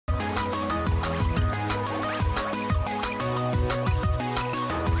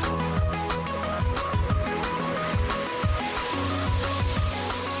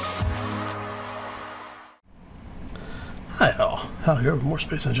Here with more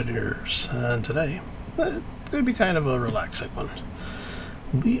Space Engineers, and today it's going to be kind of a relaxing one.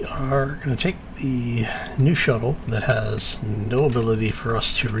 We are going to take the new shuttle that has no ability for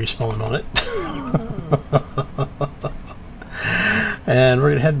us to respawn on it, and we're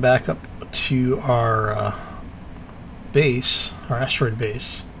going to head back up to our base, our asteroid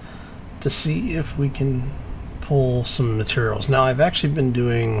base, to see if we can pull some materials. Now, I've actually been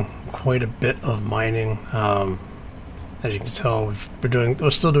doing quite a bit of mining. As you can tell,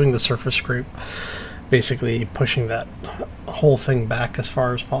 we're still doing the surface scrape, basically pushing that whole thing back as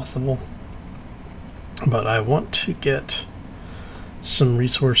far as possible. But I want to get some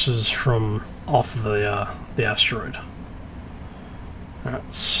resources from off the asteroid.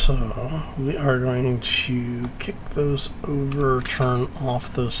 Alright, so we are going to kick those over, turn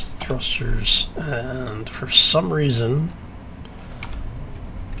off those thrusters, and for some reason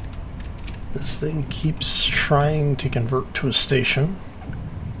this thing keeps trying to convert to a station.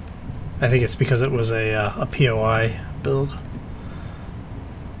 I think it's because it was a POI build.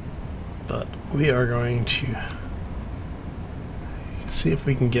 But we are going to see if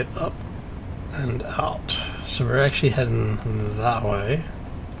we can get up and out. So we're actually heading that way.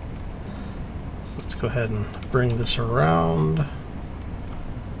 So let's go ahead and bring this around.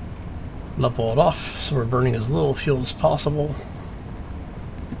 Level it off so we're burning as little fuel as possible.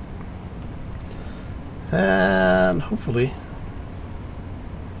 And hopefully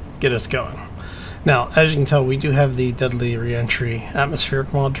get us going. Now, as you can tell, we do have the deadly re-entry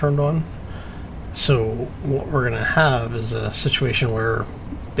atmospheric mod turned on. So what we're going to have is a situation where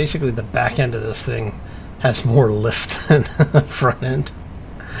basically the back end of this thing has more lift than the front end.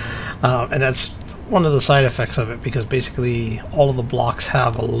 And that's one of the side effects of it, because basically all of the blocks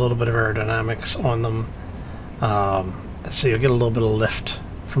have a little bit of aerodynamics on them. So you'll get a little bit of lift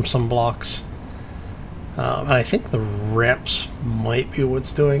from some blocks. And I think the ramps might be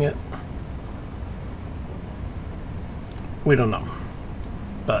what's doing it. We don't know.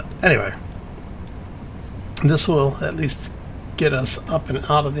 But anyway, this will at least get us up and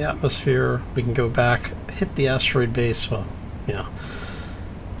out of the atmosphere. We can go back, hit the asteroid base. Well, you know,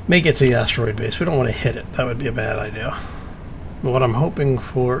 make it to the asteroid base. We don't want to hit it. That would be a bad idea. But what I'm hoping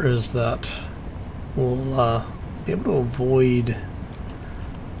for is that we'll be able to avoid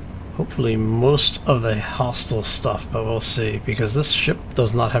hopefully most of the hostile stuff, but we'll see, because this ship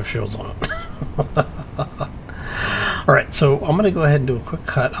does not have shields on it. Alright, so I'm going to go ahead and do a quick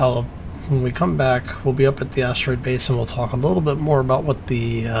cut. When we come back, we'll be up at the asteroid base and we'll talk a little bit more about what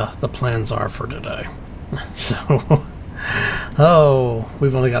the plans are for today. So, oh,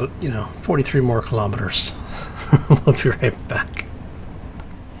 we've only got, 43 more kilometers. We'll be right back.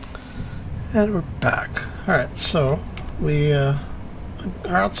 And we're back. Alright, so we are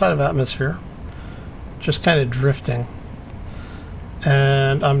outside of atmosphere, just kind of drifting,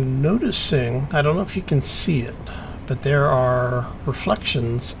 and I'm noticing, I don't know if you can see it, but there are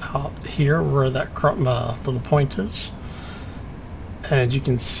reflections out here where that little point is, and you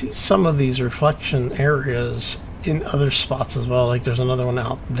can see some of these reflection areas in other spots as well. Like there's another one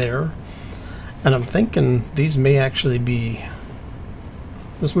out there, and I'm thinking these may actually be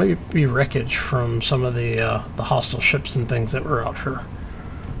wreckage from some of the hostile ships and things that were out here.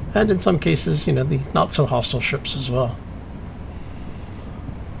 And in some cases, the not so hostile ships as well.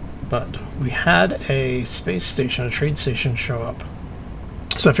 But we had a space station, a trade station show up.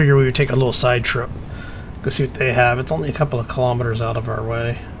 So I figured we would take a little side trip, go see what they have. It's only a couple of kilometers out of our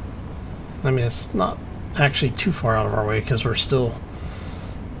way. I mean, it's not actually too far out of our way, because we're still,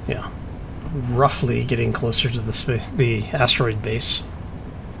 roughly getting closer to the asteroid base.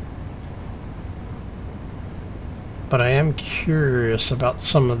 But I am curious about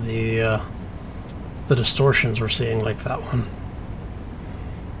some of the distortions we're seeing, like that one.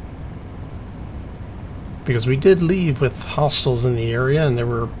 Because we did leave with hostiles in the area, and there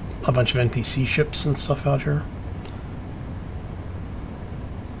were a bunch of NPC ships and stuff out here.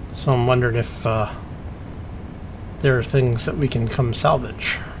 So I'm wondering if there are things that we can come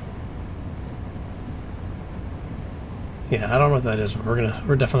salvage. Yeah, I don't know what that is, but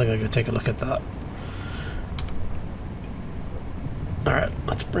we're definitely gonna go take a look at that. Alright,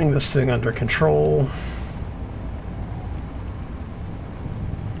 let's bring this thing under control.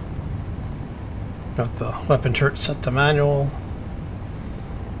 Got the weapon turret set to manual.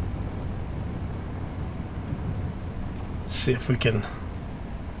 See if we can...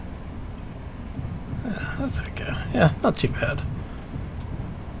 Yeah, that's okay. Yeah, not too bad.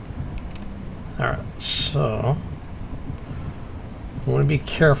 Alright, so I want to be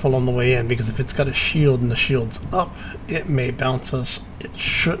careful on the way in, because if it's got a shield and the shield's up, it may bounce us. It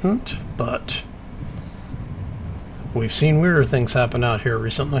shouldn't, but we've seen weirder things happen out here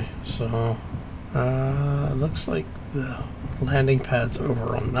recently. So, looks like the landing pad's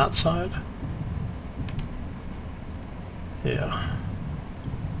over on that side. Yeah.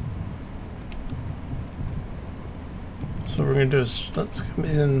 So what we're going to do is let's come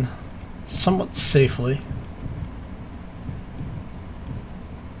in somewhat safely.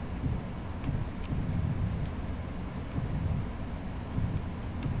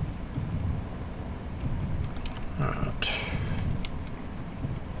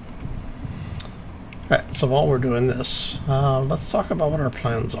 Alright, so while we're doing this, let's talk about what our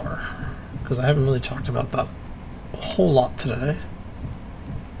plans are, because I haven't really talked about that a whole lot today.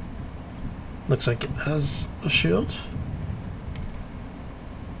 Looks like it has a shield.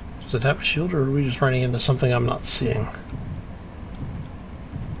 Does it have a shield, or are we just running into something I'm not seeing?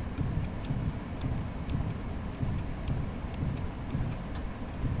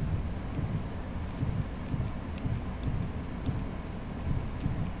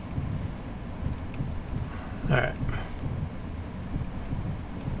 Alright.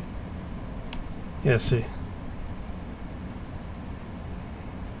 Yeah, see.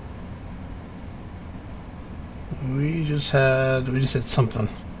 We just had something.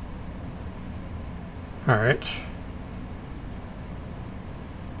 Alright.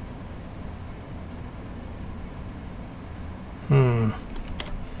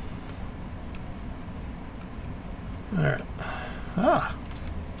 Alright. Ah.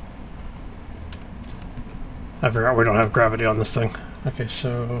 I forgot we don't have gravity on this thing. Okay,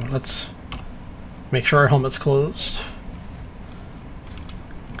 so let's make sure our helmet's closed,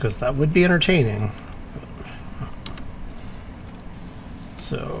 because that would be entertaining.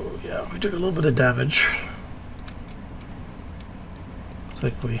 So, yeah, we took a little bit of damage. Looks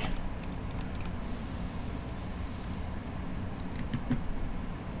like we...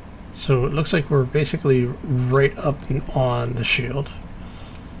 So it looks like we're basically right up on the shield.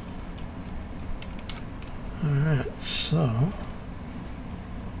 Alright, so...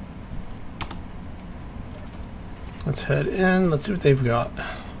 let's head in, let's see what they've got.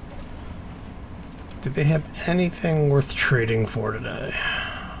 Do they have anything worth trading for today?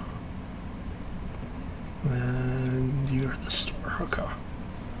 And you're the store, okay.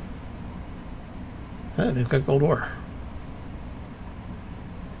 Hey, they've got gold ore.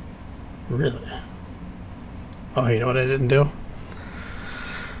 Really? Oh, you know what I didn't do?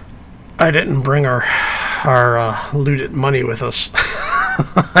 I didn't bring our looted money with us.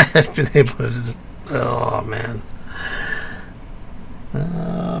 I had been able to just, oh man.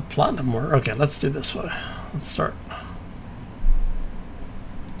 Platinum ore. Okay, let's do this way. Let's start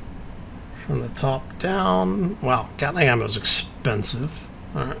from the top down. Wow, Gatling ammo is expensive.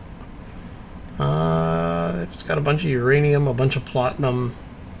 Alright. It's got a bunch of uranium, a bunch of platinum,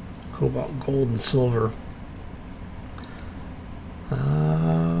 cobalt, gold, and silver.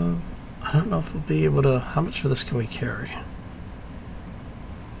 I don't know if we'll be able to... How much of this can we carry?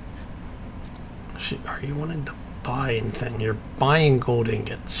 Actually, are you wanting to buy anything? You're buying gold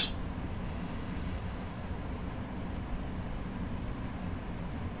ingots.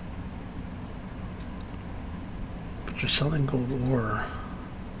 But you're selling gold ore.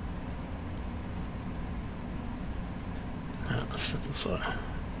 Let's set this way.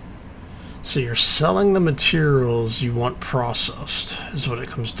 So you're selling the materials you want processed, is what it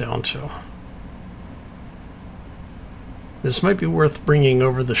comes down to. This might be worth bringing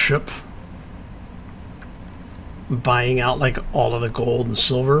over the ship, buying out like all of the gold and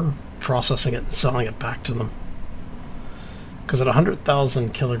silver, processing it and selling it back to them. Because at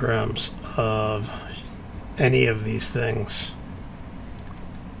 100,000 kilograms of any of these things,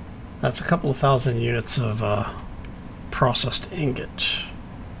 that's a couple of thousand units of processed ingot.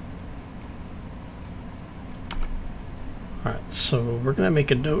 Alright, so we're going to make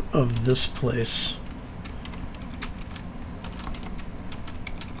a note of this place.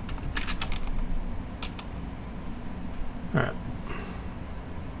 Alright.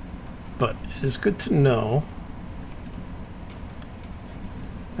 But it is good to know.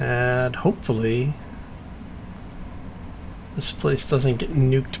 And hopefully this place doesn't get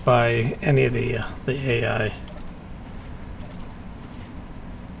nuked by any of the AI.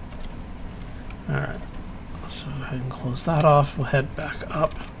 Alright. So go ahead and close that off. We'll head back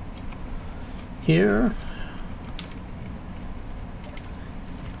up here.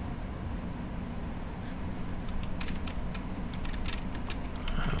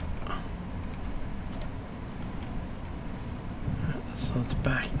 So let's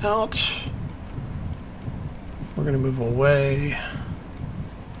back out. We're going to move away.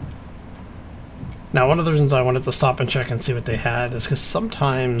 Now, one of the reasons I wanted to stop and check and see what they had is because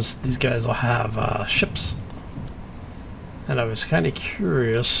sometimes these guys will have ships And I was kind of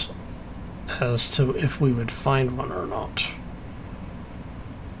curious as to if we would find one or not.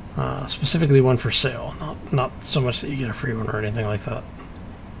 Specifically one for sale, not so much that you get a free one or anything like that.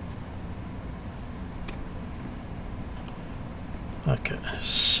 Okay,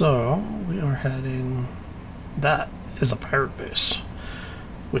 so we are heading... That is a pirate base,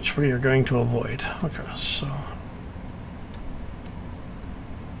 which we are going to avoid. Okay, so...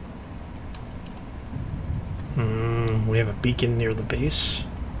 we have a beacon near the base.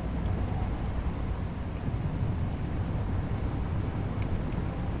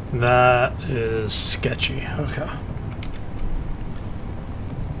 That is sketchy. Okay.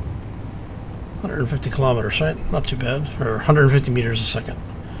 150 kilometers, right? Not too bad. Or 150 meters a second.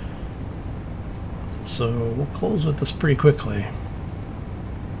 So we'll close with this pretty quickly.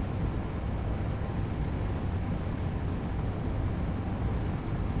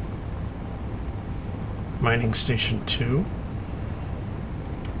 Mining Station 2.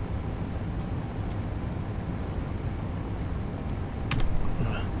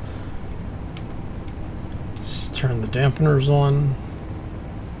 Let's turn the dampeners on.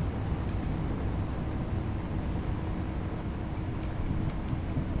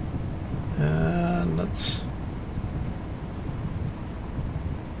 And let's...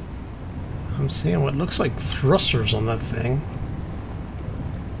 I'm seeing what looks like thrusters on that thing.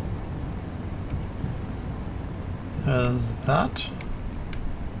 That.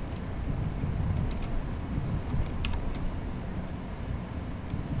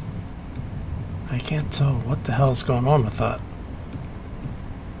 I can't tell what the hell is going on with that.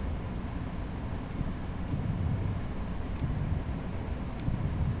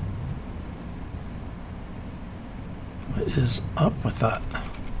 What is up with that?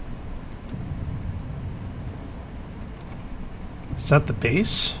 Is that the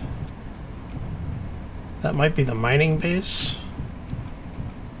base? That might be the mining base.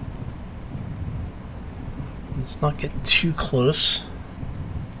 Let's not get too close.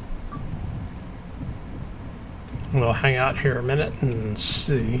 We'll hang out here a minute and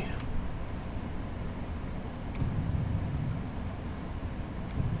see.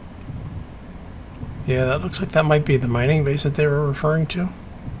 Yeah, that looks like that might be the mining base that they were referring to.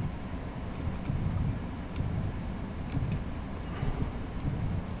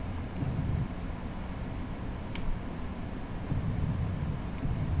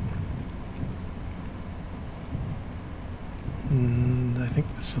 I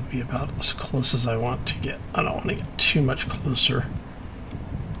think this will be about as close as I want to get. I don't want to get too much closer.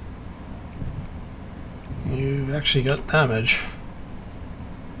 You've actually got damage.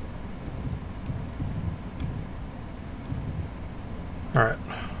 Alright.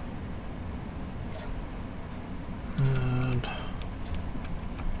 And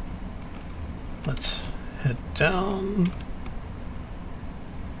let's head down.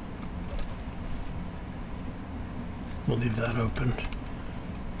 We'll leave that open.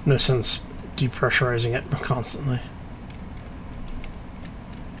 No sense depressurizing it constantly.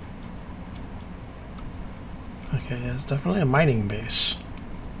 Okay, it's definitely a mining base.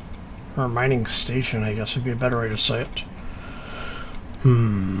 Or a mining station, I guess would be a better way to say it.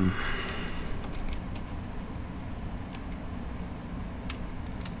 No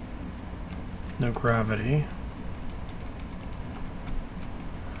gravity.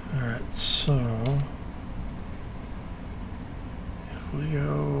 Alright, so... if we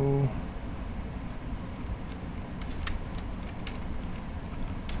go...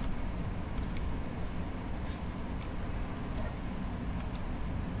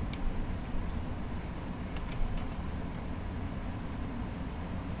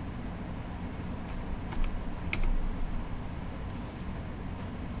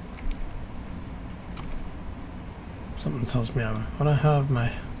 Something tells me I want to have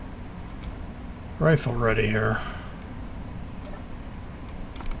my rifle ready here.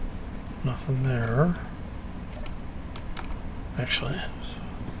 Nothing there. Actually,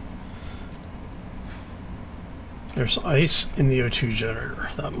 there's ice in the O2 generator.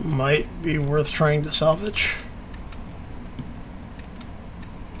 That might be worth trying to salvage.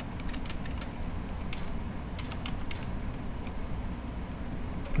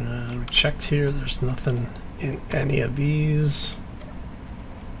 And we checked here, there's nothing in any of these.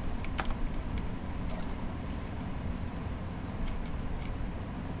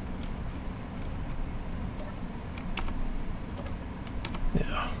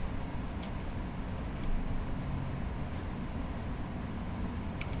 Yeah.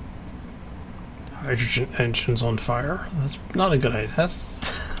 Hydrogen engines on fire. That's not a good idea. That's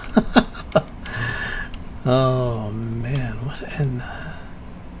oh man, what in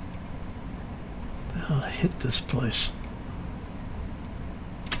the hell hit this place?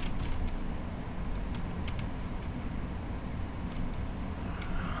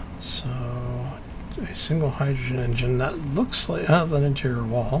 So, a single hydrogen engine that looks like has an interior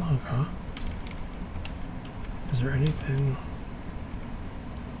wall. Okay. Is there anything?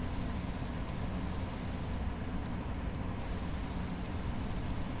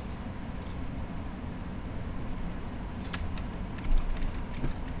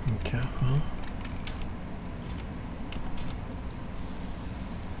 Okay, well.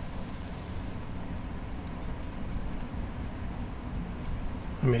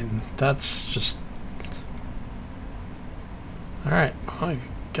 I mean, that's just... Alright, well, I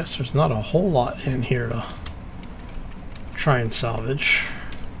guess there's not a whole lot in here to try and salvage.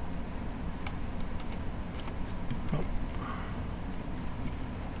 Oh.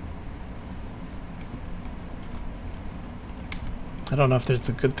 I don't know if it's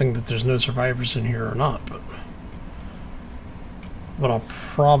a good thing that there's no survivors in here or not, but what I'll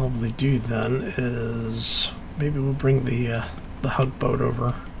probably do then is maybe we'll bring the hug boat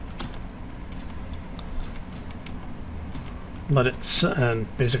over. Let it,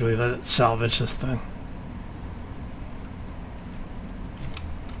 and basically let it salvage this thing.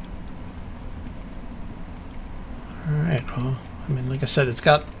 Alright, well, I mean, like I said, it's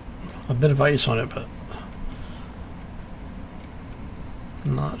got a bit of ice on it, but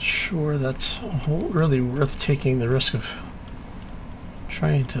I'm not sure that's really worth taking the risk of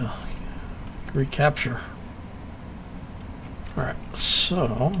trying to recapture. Alright,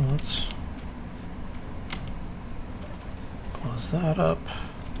 so let's close that up.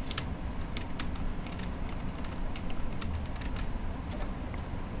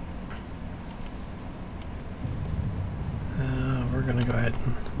 We're going to go ahead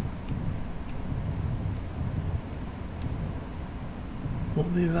and we'll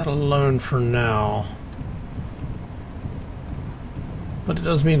leave that alone for now. But it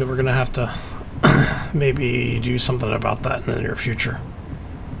does mean that we're going to have to maybe do something about that in the near future.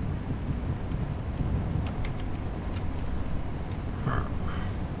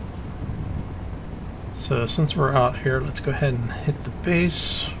 So since we're out here, let's go ahead and hit the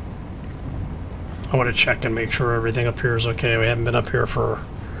base. I want to check and make sure everything up here is okay. We haven't been up here for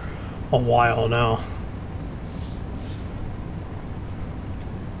a while now.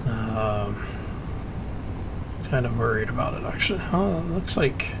 Kind of worried about it, actually. Oh, it looks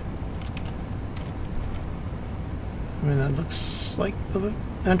like... I mean, it looks like the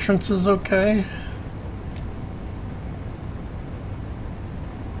entrance is okay.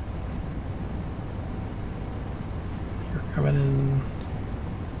 You're coming in.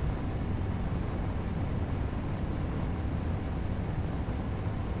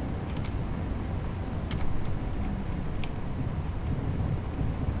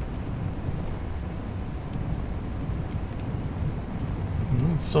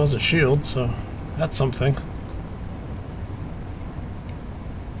 Still has a shield, so that's something.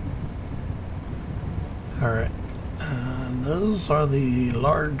 Alright, and those are the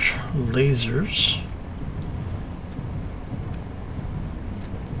large lasers.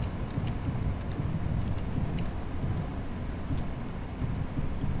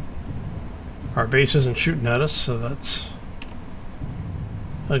 Our base isn't shooting at us, so that's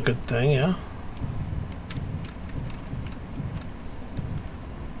a good thing, yeah.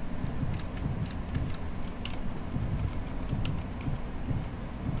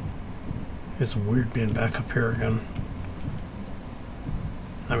 It's weird being back up here again.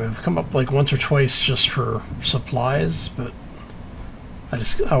 I mean, I've come up like once or twice just for supplies, but I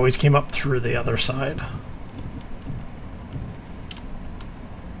always came up through the other side.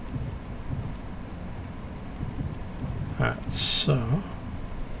 Alright, so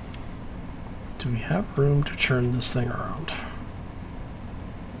do we have room to turn this thing around?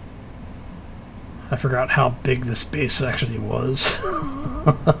 I forgot how big this base actually was.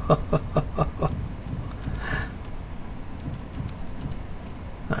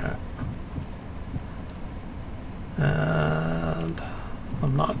 Alright. And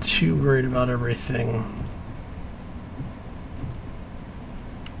I'm not too worried about everything.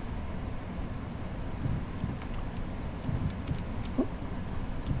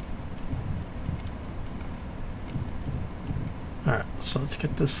 Alright, so let's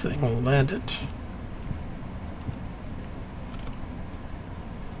get this thing landed.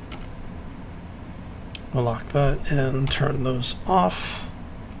 We'll lock that and turn those off.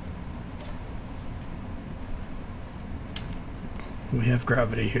 We have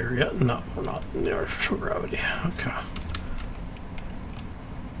gravity here yet? No, we're not in the artificial gravity. Okay.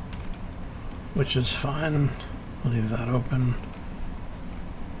 Which is fine. We'll leave that open.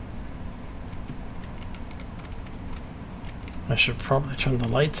 I should probably turn the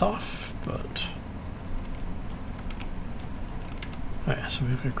lights off, but Alright, so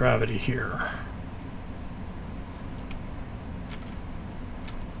we've got gravity here.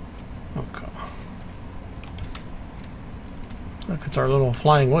 Okay. Look, it's our little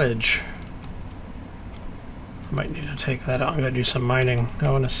flying wedge. I might need to take that out. I'm going to do some mining. I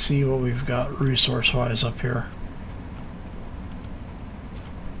want to see what we've got resource-wise up here.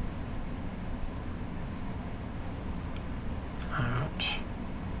 Alright.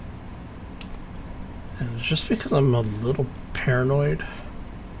 And just because I'm a little paranoid,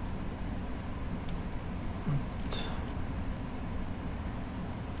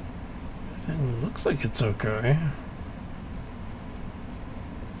 everything looks like it's okay.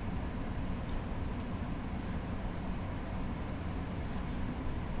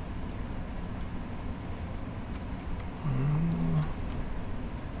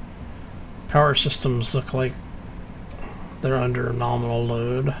 Power systems look like they're under nominal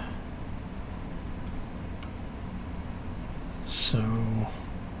load. So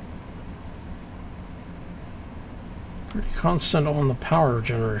pretty constant on the power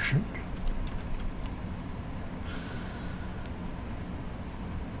generation.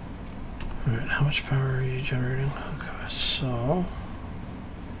 Alright, how much power are you generating? Okay, so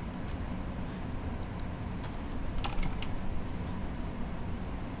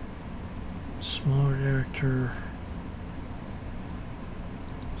small reactor.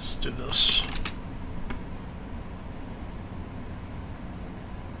 Let's do this.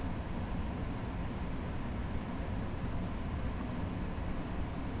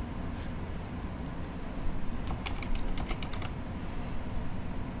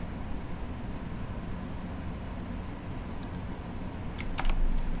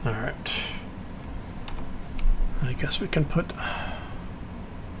 All right. I guess we can put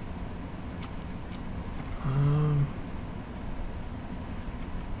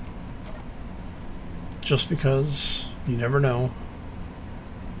just because you never know.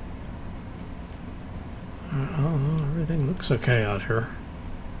 Oh, everything looks okay out here.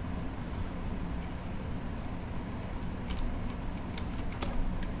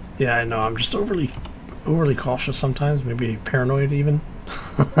 Yeah, I know. I'm just overly cautious sometimes, maybe paranoid even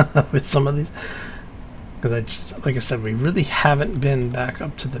with some of these. Because I just, like I said, we really haven't been back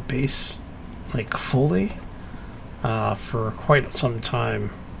up to the base like fully for quite some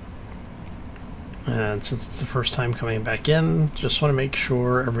time. And since it's the first time coming back in, just want to make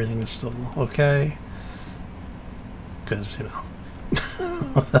sure everything is still okay. Because, you know.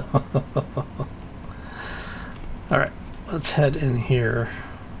 Alright, let's head in here.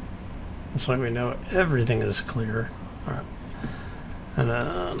 This way we know everything is clear. Alright.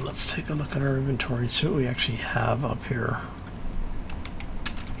 And let's take a look at our inventory and see what we actually have up here.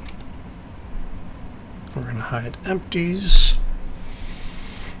 We're going to hide empties.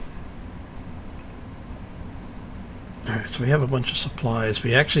 Alright, so we have a bunch of supplies.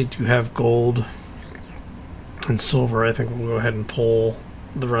 We actually do have gold and silver. I think we'll go ahead and pull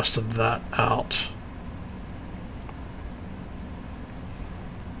the rest of that out.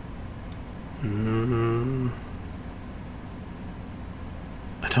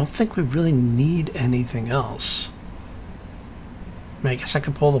 I don't think we really need anything else. I mean, I guess I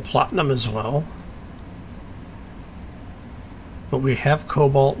could pull the platinum as well. But we have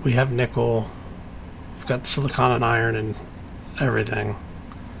cobalt, we have nickel. We've got silicon and iron and everything.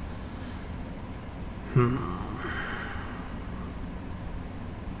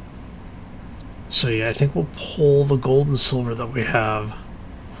 So yeah, I think we'll pull the gold and silver that we have.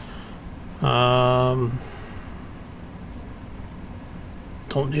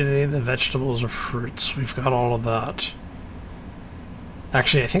 Don't need any of the vegetables or fruits. We've got all of that.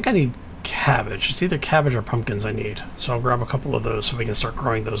 Actually, I think I need cabbage. It's either cabbage or pumpkins I need. So I'll grab a couple of those so we can start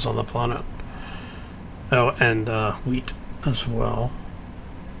growing those on the planet. Oh, and wheat as well.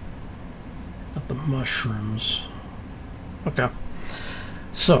 Got the mushrooms. Okay.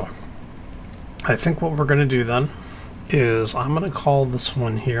 So, I think what we're going to do then is I'm going to call this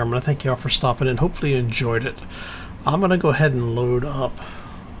one here. I'm going to thank you all for stopping in. Hopefully you enjoyed it. I'm going to go ahead and load up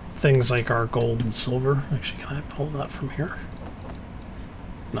things like our gold and silver. Actually, can I pull that from here?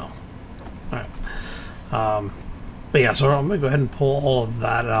 No. Alright. But yeah, so I'm going to go ahead and pull all of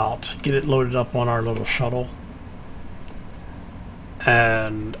that out, get it loaded up on our little shuttle.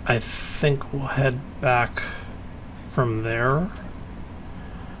 And I think we'll head back from there.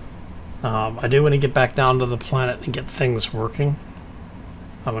 I do want to get back down to the planet and get things working.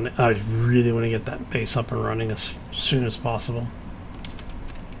 I really want to get that base up and running as soon as possible.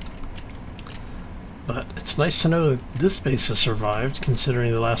 But it's nice to know that this base has survived,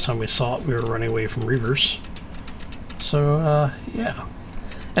 considering the last time we saw it we were running away from Reavers. So, yeah.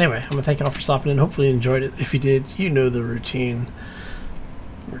 Anyway, I'm going to thank you all for stopping in. Hopefully you enjoyed it. If you did, you know the routine.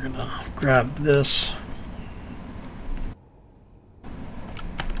 we're gonna grab this.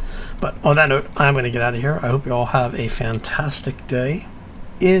 But on that note, I'm going to get out of here. I hope you all have a fantastic day.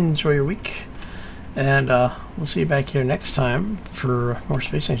 Enjoy your week. And we'll see you back here next time for more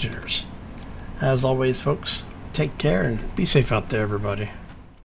Space Engineers. As always, folks, take care and be safe out there, everybody.